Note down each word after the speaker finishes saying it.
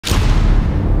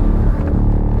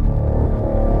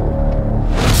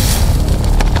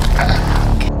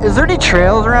is there any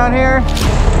trails around here?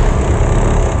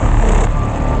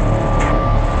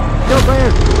 Go,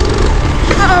 Blair.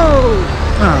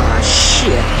 Oh,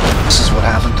 shit. This is what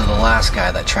happened to the last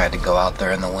guy that tried to go out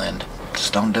there in the wind.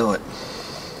 Just don't do it.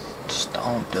 Just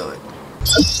don't do it.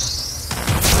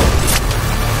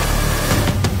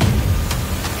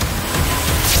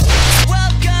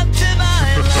 Welcome to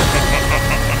my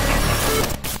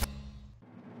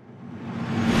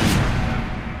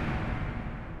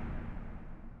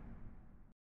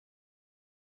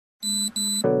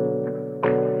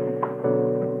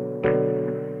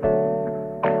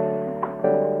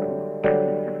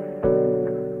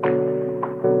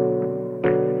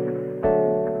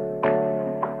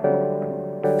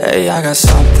Hey, I got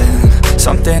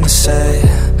something to say.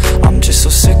 I'm just so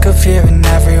sick of hearing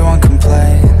everyone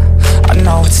complain. I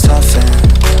know it's tough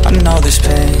and I know there's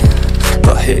pain,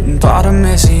 but hitting bottom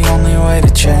is the only way to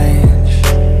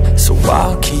change. So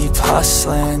I'll keep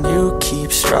hustling, you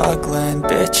keep struggling.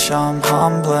 Bitch, I'm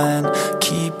humbling,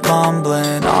 keep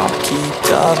mumbling. I'll keep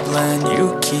doubling,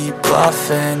 you keep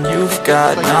bluffing. You've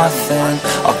got nothing,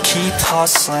 I'll keep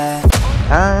hustling.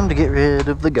 Time to get rid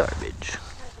of the garbage.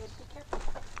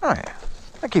 Oh yeah,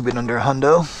 I keep it under a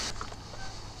hundo.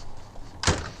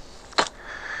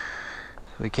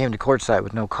 We came to Quartzsite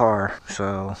with no car,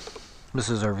 so this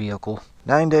is our vehicle.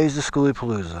 9 days to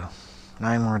Schoolypalooza.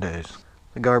 9 more days.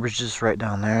 The garbage is right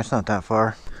down there, it's not that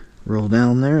far. Roll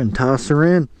down there and toss her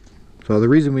in. So the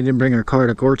reason we didn't bring our car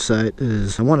to Quartzsite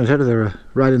is I wanted Heather to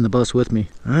ride in the bus with me.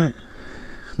 Alright,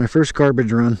 my first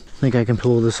garbage run. I think I can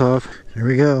pull this off. Here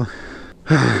we go.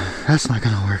 That's not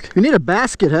gonna work. You need a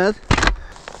basket, Heath.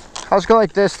 I'll just go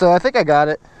like this though. I think I got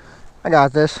it. I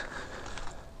got this.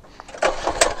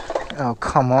 Oh,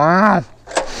 come on.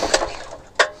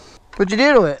 What'd you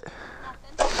do to it?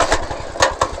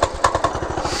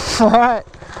 Alright,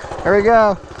 here we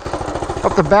go.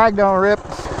 Hope the bag don't rip.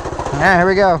 Yeah, here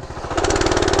we go.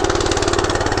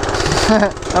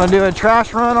 I'm gonna do a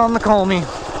trash run on the Colmy.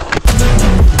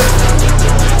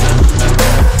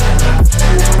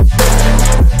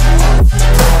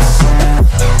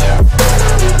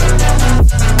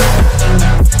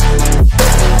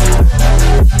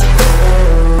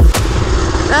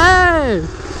 Hey!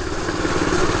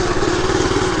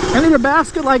 I need a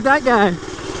basket like that guy.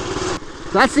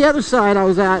 That's the other side I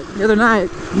was at the other night.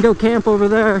 You can go camp over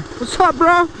there. What's up,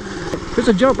 bro? There's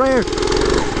a jump right here.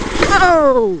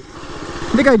 Oh!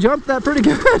 I think I jumped that pretty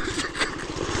good.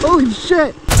 Holy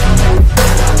shit!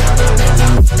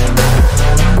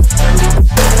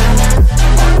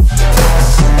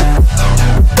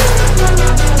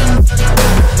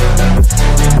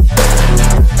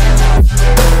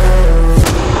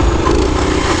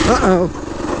 Uh-oh.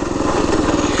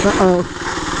 Uh-oh.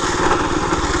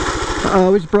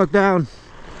 Uh-oh, we just broke down.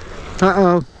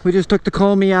 Uh-oh, we just took the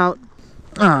Colmy out.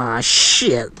 Ah,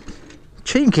 shit.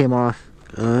 Chain came off.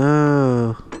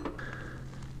 Oh.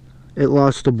 It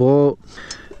lost the bolt.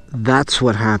 That's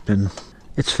what happened.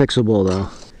 It's fixable, though.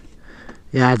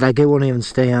 Yeah, like it won't even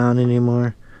stay on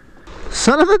anymore.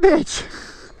 Son of a bitch!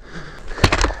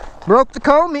 Broke the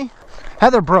Colmy.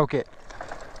 Heather broke it.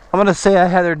 I'm gonna say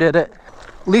Heather did it.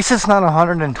 At least it's not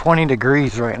 120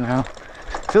 degrees right now.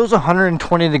 If it was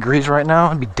 120 degrees right now,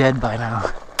 I'd be dead by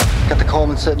now. Got the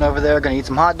Coleman sitting over there. Gonna eat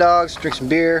some hot dogs, drink some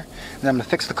beer, and then I'm gonna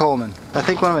fix the Coleman. I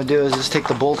think what I'm gonna do is just take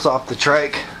the bolts off the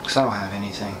trike, because I don't have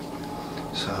anything.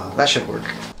 So that should work.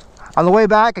 On the way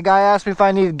back, a guy asked me if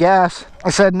I needed gas. I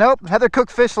said, nope, Heather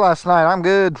cooked fish last night. I'm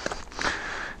good.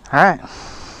 All right,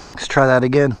 let's try that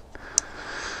again.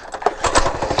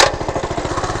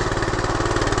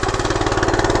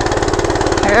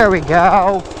 There we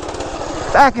go.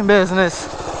 Back in business.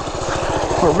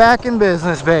 We're back in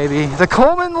business, baby. The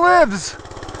Coleman lives.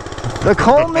 The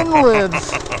Coleman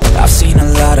lives. I've seen a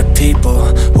lot of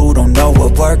people who don't know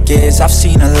what work is. I've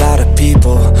seen a lot of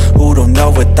people who don't know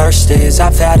what thirst is.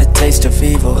 I've had a taste of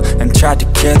evil and tried to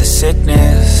cure the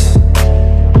sickness.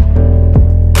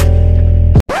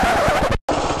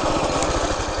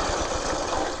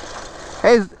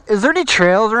 Hey, is there any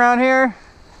trails around here?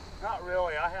 Not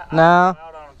really. I haven't No. out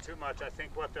on them too much. I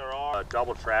think what there are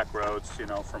double track roads, you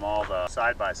know, from all the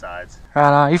side-by-sides.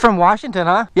 Right on. You from Washington,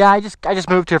 huh? Yeah, I just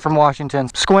moved here from Washington.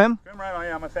 Squim? Right on,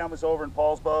 yeah, my family's over in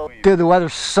Paulsbo. Dude, the weather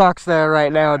sucks there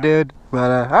right now, dude.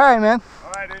 But, alright, man.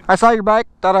 Alright, dude. I saw your bike.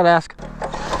 Thought I'd ask.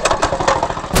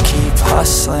 Keep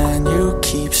hustling, you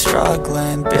keep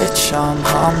struggling. Bitch, I'm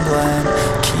humbling,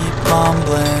 keep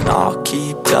mumbling. I'll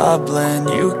keep doubling,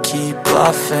 you keep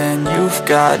bluffing. You've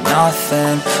got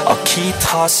nothing, I'll keep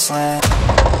hustling.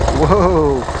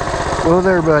 Whoa. Whoa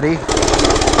there, buddy.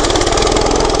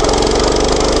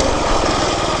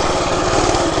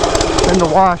 in the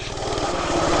wash.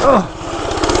 Oh.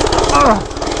 Oh.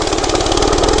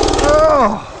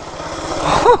 Oh.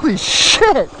 Holy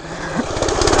shit!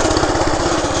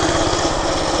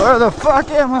 Where the fuck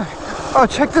am I? Oh,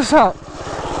 check this out.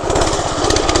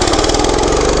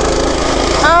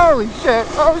 Holy shit!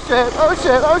 Oh shit! Oh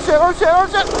shit! Oh shit! Oh shit! Oh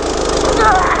shit!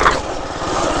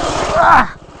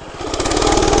 Ah!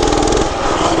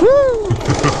 Woo!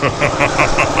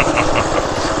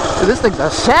 Dude, this thing's a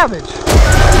savage.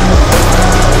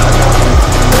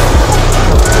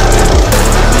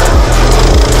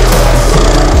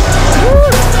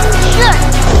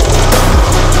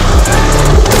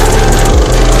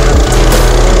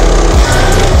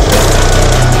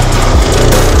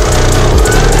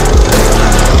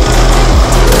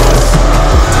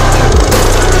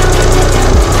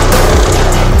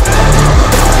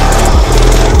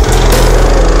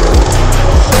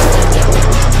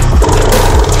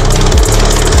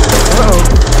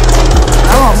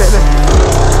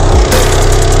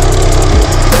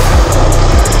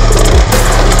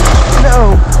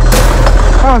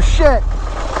 Oh shit!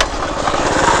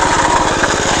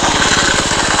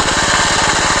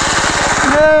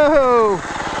 No!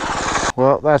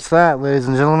 Well, that's that, ladies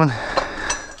and gentlemen.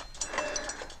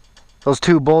 Those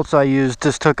 2 bolts I used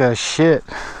just took a shit.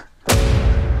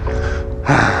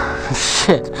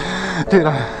 Shit. Dude,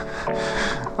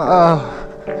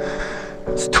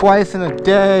 it's twice in a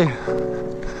day.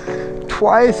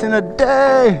 Twice in a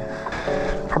day!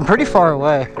 I'm pretty far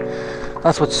away.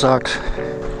 That's what sucks.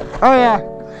 Oh yeah.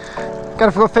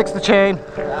 Gotta go fix the chain.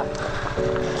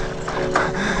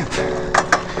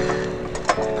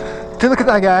 Dude, look at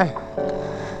that guy.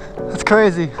 That's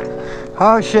crazy.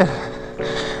 Oh shit.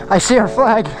 I see our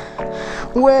flag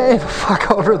way the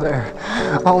fuck over there.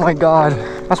 Oh my god.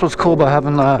 That's what's cool about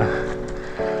having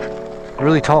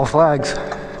really tall flags.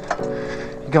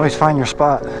 You can always find your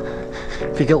spot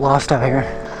if you get lost out here.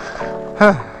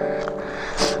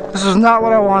 This is not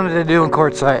what I wanted to do in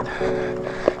Quartzsite.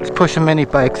 Just push a mini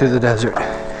bike through the desert.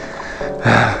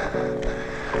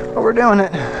 But we're doing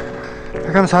it.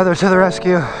 Here comes Heather to the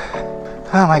rescue.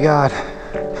 Oh my god.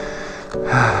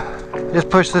 Just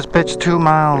pushed this bitch 2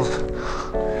 miles.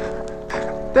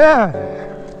 Dad!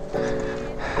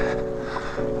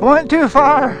 Went too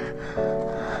far.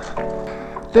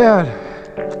 Dad.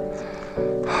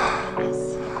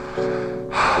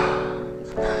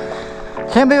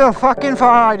 Can't believe how fucking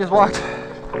far I just walked.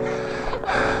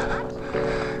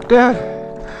 Dude,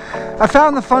 I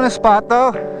found the funnest spot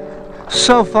though.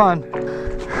 So fun.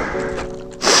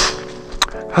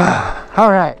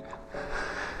 Alright.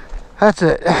 That's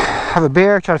it. Have a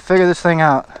beer, try to figure this thing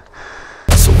out.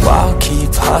 So I'll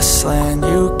keep hustling,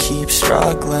 you keep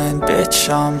struggling. Bitch,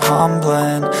 I'm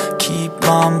humbling, keep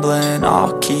mumbling.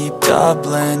 I'll keep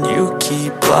doubling, you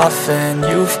keep bluffing.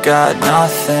 You've got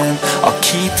nothing, I'll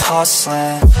keep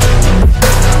hustling.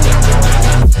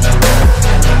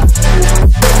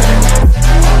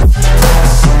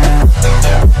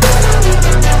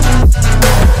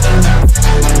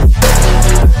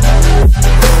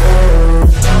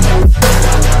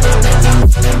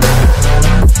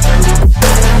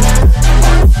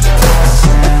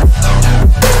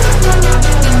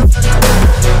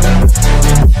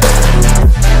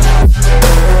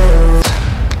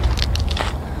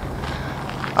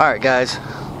 Alright guys,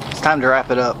 it's time to wrap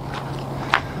it up.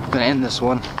 I'm gonna end this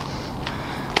one.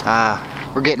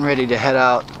 We're getting ready to head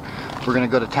out. We're gonna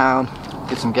go to town,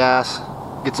 get some gas,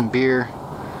 get some beer,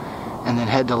 and then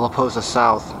head to La Posa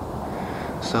South.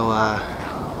 So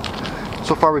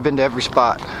far we've been to every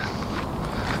spot.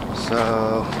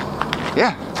 So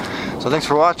yeah, so thanks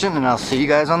for watching, and I'll see you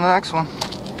guys on the next one.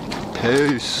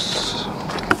 Peace.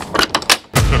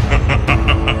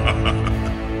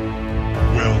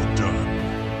 Well done.